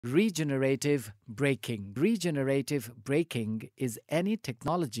Regenerative braking. Regenerative braking is any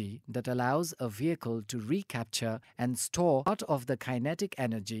technology that allows a vehicle to recapture and store part of the kinetic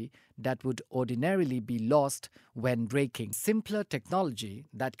energy that would ordinarily be lost when braking. Simpler technology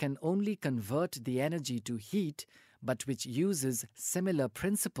that can only convert the energy to heat but which uses similar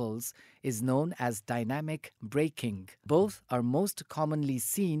principles is known as dynamic braking. Both are most commonly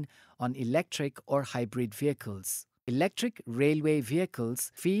seen on electric or hybrid vehicles. Electric railway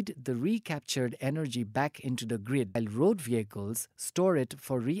vehicles feed the recaptured energy back into the grid, while road vehicles store it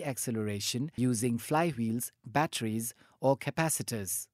for reacceleration using flywheels, batteries, or capacitors.